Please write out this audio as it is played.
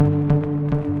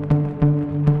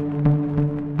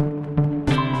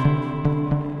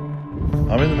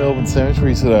Melbourne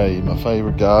Cemetery today, my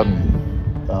favourite garden.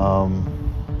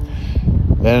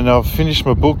 And I've finished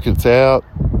my book, it's out.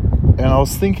 And I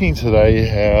was thinking today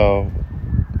how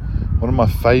one of my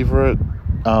favourite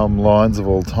lines of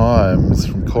all time is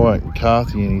from Cormac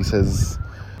McCarthy, and he says,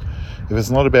 if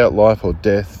it's not about life or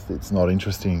death, it's not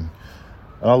interesting.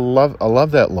 And I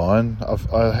love that line.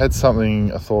 I had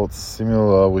something I thought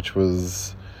similar, which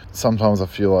was sometimes I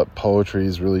feel like poetry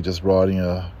is really just writing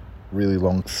a really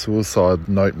long suicide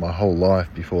note my whole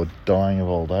life before dying of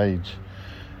old age.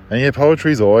 And yeah,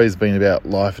 poetry's always been about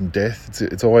life and death.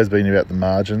 It's always been about the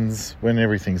margins. When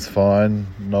everything's fine,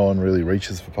 no one really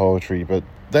reaches for poetry. But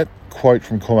that quote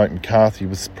from Cormac McCarthy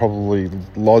was probably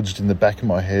lodged in the back of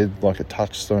my head like a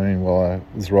touchstone while I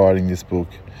was writing this book.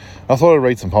 I thought I'd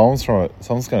read some poems from it,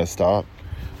 so I'm just going to start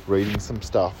reading some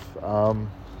stuff.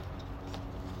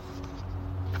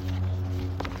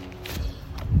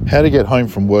 How to get home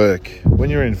from work. When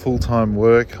you're in full-time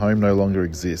work, home no longer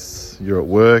exists. You're at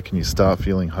work and you start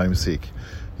feeling homesick.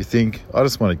 You think, I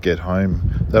just want to get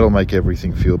home. That'll make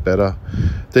everything feel better.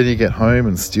 Then you get home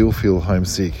and still feel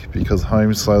homesick because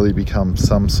home slowly becomes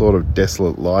some sort of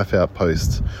desolate life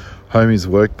outpost. Home is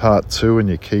work part 2 and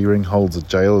your keyring holds a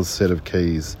jailer's set of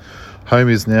keys. Home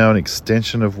is now an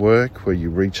extension of work where you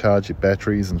recharge your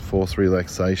batteries and force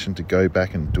relaxation to go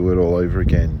back and do it all over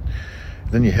again.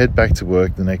 Then you head back to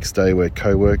work the next day where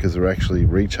co-workers are actually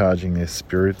recharging their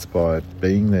spirits by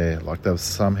being there, like they've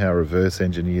somehow reverse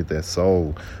engineered their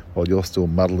soul while you're still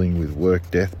muddling with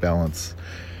work-death balance.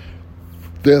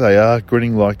 There they are,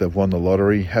 grinning like they've won the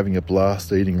lottery, having a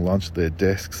blast eating lunch at their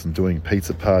desks and doing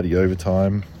pizza party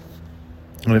overtime.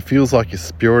 And it feels like your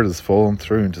spirit has fallen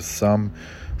through into some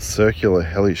circular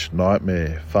hellish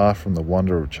nightmare, far from the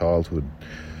wonder of childhood.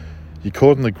 You're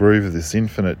caught in the groove of this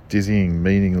infinite, dizzying,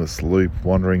 meaningless loop,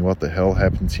 wondering what the hell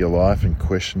happened to your life and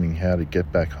questioning how to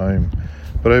get back home.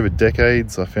 But over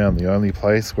decades, I found the only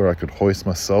place where I could hoist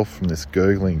myself from this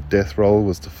gurgling death roll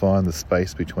was to find the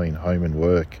space between home and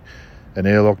work, an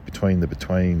airlock between the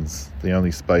betweens, the only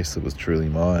space that was truly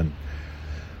mine.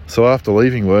 So after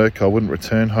leaving work, I wouldn't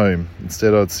return home.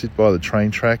 Instead, I'd sit by the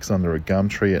train tracks under a gum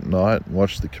tree at night and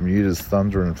watch the commuters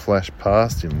thunder and flash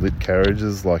past in lit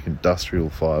carriages like industrial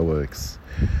fireworks.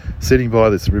 Sitting by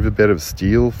this riverbed of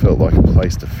steel felt like a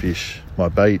place to fish. My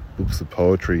bait, books of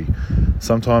poetry.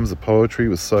 Sometimes the poetry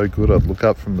was so good I'd look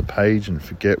up from the page and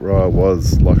forget where I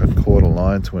was, like I'd caught a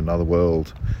line to another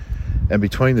world. And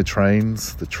between the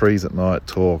trains, the trees at night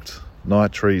talked.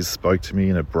 Night trees spoke to me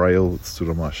in a braille that stood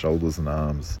on my shoulders and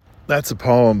arms. That's a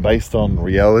poem based on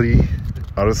reality.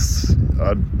 I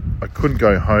couldn't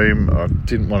go home.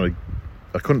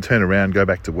 I couldn't turn around and go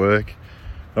back to work.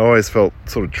 I always felt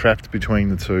sort of trapped between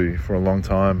the two for a long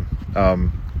time.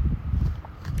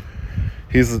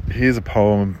 Here's a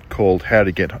poem called How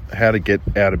to Get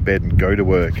Out of Bed and Go to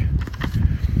Work.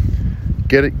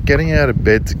 Getting out of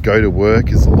bed to go to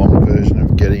work is a long version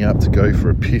of getting up to go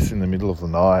for a piss in the middle of the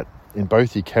night. In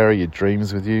both, you carry your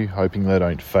dreams with you, hoping they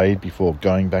don't fade before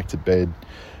going back to bed.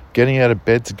 Getting out of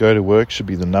bed to go to work should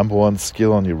be the number one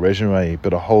skill on your resume,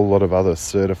 but a whole lot of other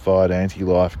certified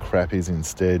anti-life crap is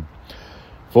instead.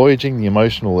 Voyaging the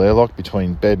emotional airlock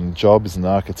between bed and job is an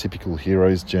archetypical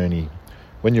hero's journey.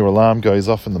 When your alarm goes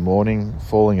off in the morning,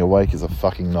 falling awake is a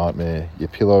fucking nightmare. Your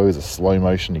pillow is a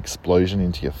slow-motion explosion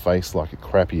into your face like a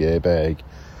crappy airbag.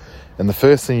 And the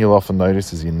first thing you'll often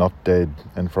notice is you're not dead,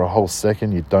 and for a whole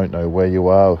second you don't know where you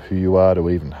are or who you are to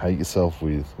even hate yourself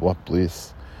with. What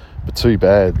bliss. But too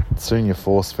bad, soon you're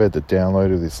force-fed the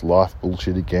download of this life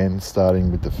bullshit again,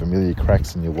 starting with the familiar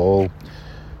cracks in your wall.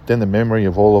 Then the memory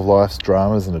of all of life's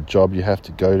dramas and a job you have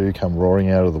to go to come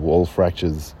roaring out of the wall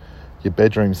fractures. Your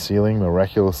bedroom ceiling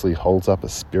miraculously holds up a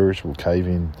spiritual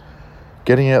cave-in.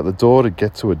 Getting out the door to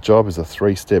get to a job is a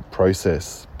 3-step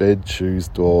process. Bed, shoes,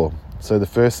 door. So the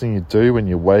first thing you do when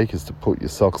you wake is to put your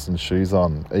socks and shoes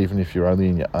on, even if you're only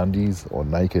in your undies or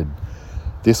naked.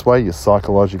 This way you're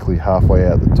psychologically halfway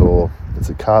out the door. It's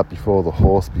a cart before the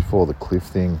horse before the cliff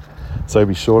thing. So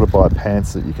be sure to buy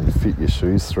pants that you can fit your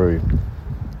shoes through.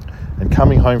 And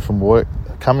coming home from work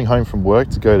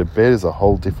to go to bed is a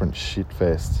whole different shit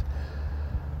fest.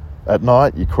 At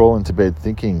night, you crawl into bed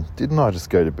thinking, didn't I just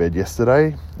go to bed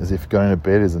yesterday? As if going to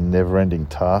bed is a never-ending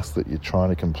task that you're trying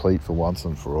to complete for once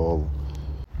and for all.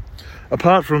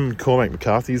 Apart from Cormac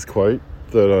McCarthy's quote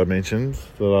that I mentioned,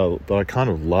 that I kind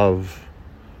of love,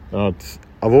 I've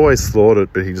always thought it,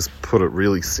 but he just put it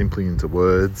really simply into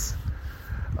words.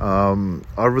 I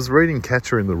was reading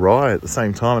Catcher in the Rye at the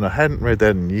same time, and I hadn't read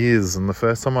that in years, and the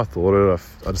first time I thought it,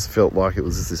 I just felt like it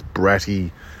was just this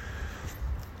bratty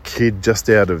kid just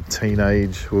out of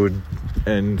teenagehood,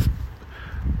 and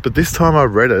But this time I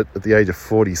read it at the age of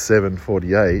 47,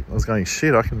 48. I was going,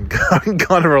 shit, I can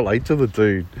kind of relate to the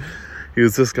dude. He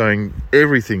was just going,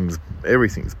 everything's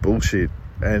bullshit.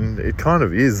 And it kind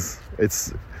of is. I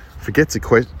forget to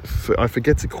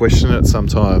question it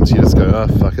sometimes. You just go, oh,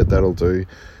 fuck it, that'll do.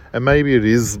 And maybe it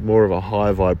is more of a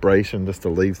high vibration just to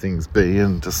leave things be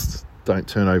and just don't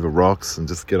turn over rocks and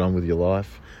just get on with your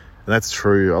life. And that's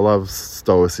true. I love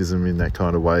stoicism in that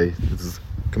kind of way.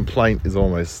 Complaint is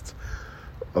almost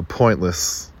a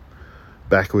pointless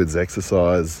backwards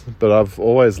exercise, but I've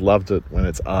always loved it when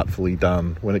it's artfully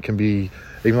done, when it can be,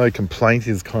 even though complaint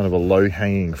is kind of a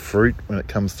low-hanging fruit when it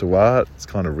comes to art, it's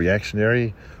kind of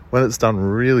reactionary. When it's done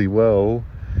really well,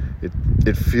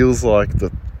 it feels like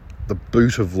the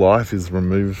boot of life is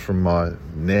removed from my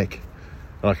neck,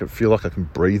 and I can feel like I can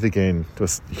breathe again.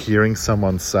 Just hearing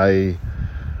someone say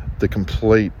the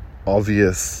complete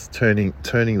obvious, turning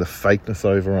the fakeness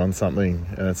over on something,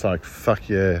 and it's like, fuck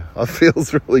yeah, it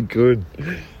feels really good.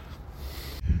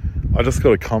 I just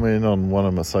got a comment on one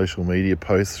of my social media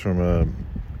posts from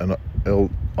an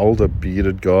older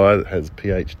bearded guy that has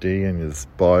PhD in his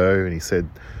bio, and he said,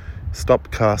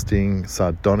 stop casting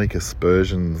sardonic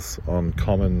aspersions on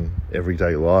common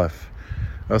everyday life.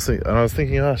 I was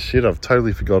thinking, oh shit, I've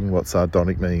totally forgotten what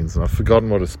sardonic means, and I've forgotten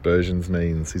what aspersions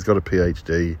means. He's got a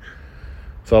PhD.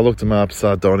 So I looked him up.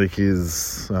 Sardonic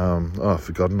is, I've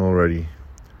forgotten already.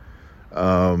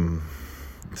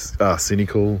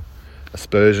 Cynical.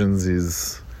 Aspersions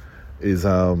is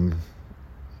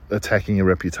attacking a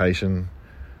reputation.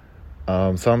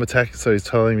 So he's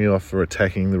telling me off for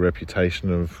attacking the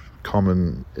reputation of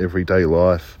common everyday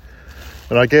life.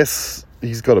 And I guess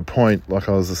he's got a point, like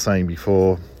I was saying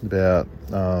before, about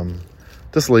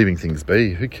just leaving things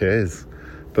be. Who cares?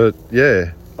 But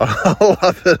yeah, I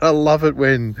love it. I love it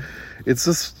when it's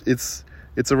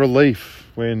a relief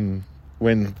when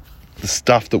the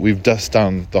stuff that we've just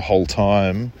done the whole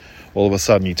time, all of a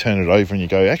sudden you turn it over and you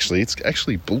go, actually, it's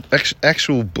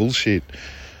actual bullshit.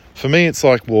 For me, it's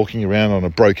like walking around on a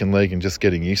broken leg and just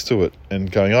getting used to it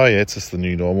and going, oh yeah, it's just the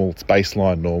new normal. It's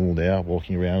baseline normal now,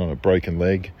 walking around on a broken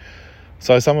leg.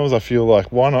 So sometimes I feel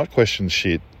like, why not question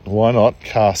shit? Why not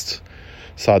cast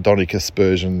sardonic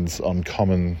aspersions on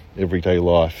common everyday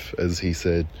life, as he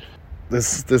said?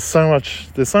 There's so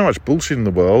much bullshit in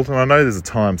the world, and I know there's a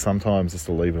time sometimes just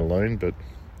to leave it alone, but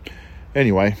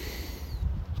anyway.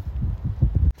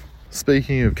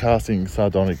 Speaking of casting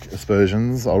sardonic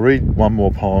aspersions, I'll read one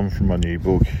more poem from my new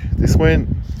book. This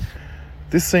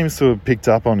seems to have picked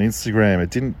up on Instagram. It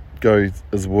didn't go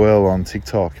as well on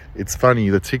TikTok. It's funny,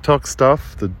 the TikTok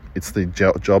stuff, it's the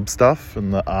job stuff,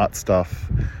 and the art stuff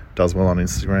does well on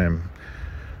Instagram.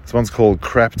 This one's called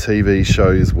Crap TV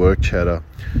Shows Work Chatter.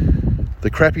 The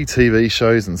crappy TV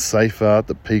shows and safe art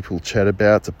that people chat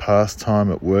about to pass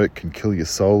time at work can kill your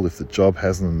soul if the job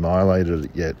hasn't annihilated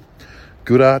it yet.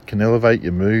 Good art can elevate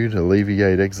your mood,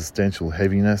 alleviate existential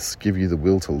heaviness, give you the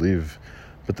will to live.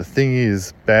 But the thing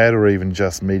is, bad or even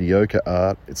just mediocre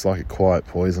art, it's like a quiet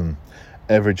poison.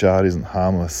 Average art isn't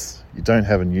harmless. You don't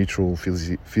have a neutral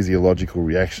physiological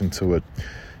reaction to it.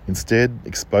 Instead,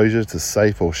 exposure to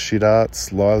safe or shit art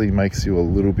slyly makes you a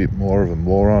little bit more of a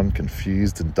moron,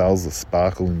 confused, and dulls the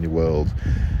sparkle in your world.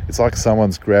 It's like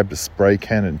someone's grabbed a spray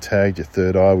can and tagged your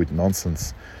third eye with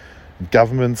nonsense.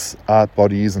 Governments, art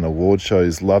bodies and award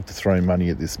shows love to throw money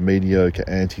at this mediocre,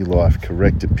 anti-life,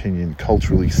 correct opinion,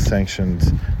 culturally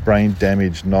sanctioned,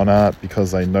 brain-damaged non-art because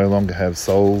they no longer have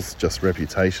souls, just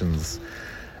reputations.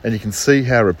 And you can see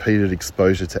how repeated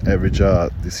exposure to average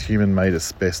art, this human-made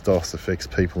asbestos, affects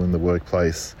people in the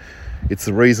workplace. It's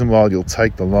the reason why you'll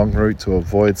take the long route to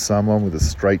avoid someone with a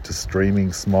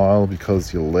straight-to-streaming smile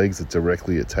because your legs are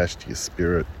directly attached to your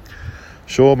spirit.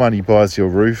 Sure, money buys your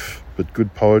roof, but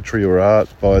good poetry or art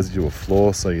buys you a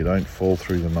floor so you don't fall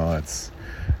through the nights.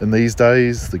 And these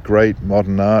days, the great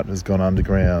modern art has gone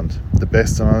underground. The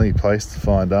best and only place to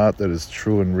find art that is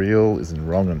true and real is in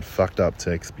wrong and fucked up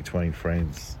text between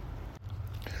friends.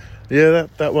 Yeah,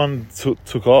 that one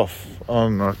took off.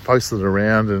 I posted it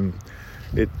around and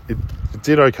it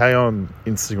did okay on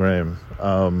Instagram.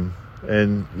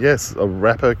 And yes, a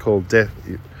rapper called Def.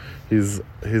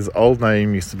 His old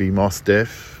name used to be Mos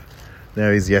Def.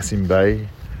 Now he's Yasin Bey.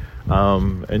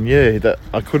 And yeah,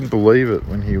 I couldn't believe it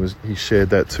when he shared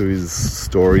that to his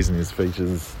stories and his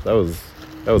features. That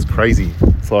was crazy.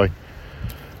 It's like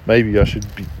maybe I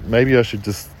should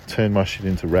just turn my shit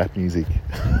into rap music.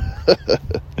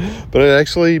 But it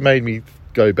actually made me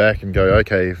go back and go,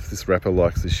 okay, if this rapper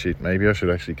likes this shit, maybe I should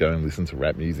actually go and listen to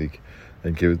rap music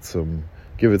and give it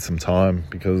some time,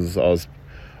 because I was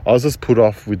just put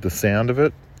off with the sound of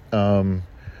it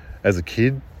as a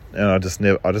kid. and I just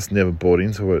never bought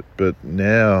into it. But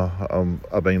now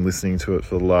I've been listening to it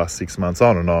for the last 6 months,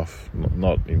 on and off,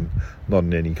 not in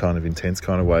any kind of intense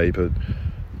kind of way. But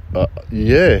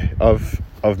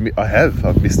I've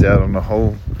missed out on a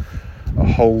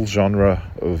whole genre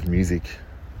of music.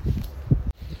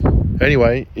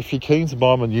 Anyway, if you're keen to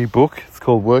buy my new book, it's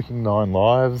called Working 9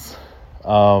 Lives,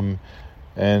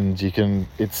 and you can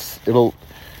it's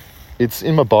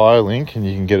in my bio link, and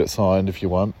you can get it signed if you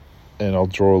want, and I'll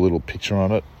draw a little picture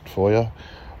on it for you.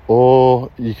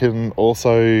 Or you can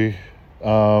also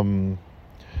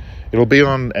it'll be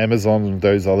on Amazon and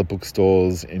those other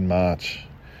bookstores in March.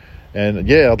 And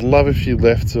yeah, I'd love if you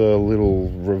left a little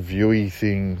reviewy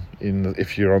thing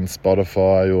if you're on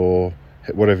Spotify or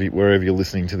wherever you're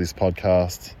listening to this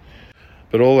podcast.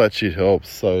 But all that shit helps.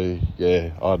 So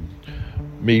yeah,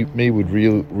 me would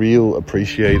real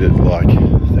appreciate it. Like,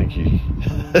 thank you,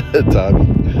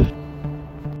 Darby.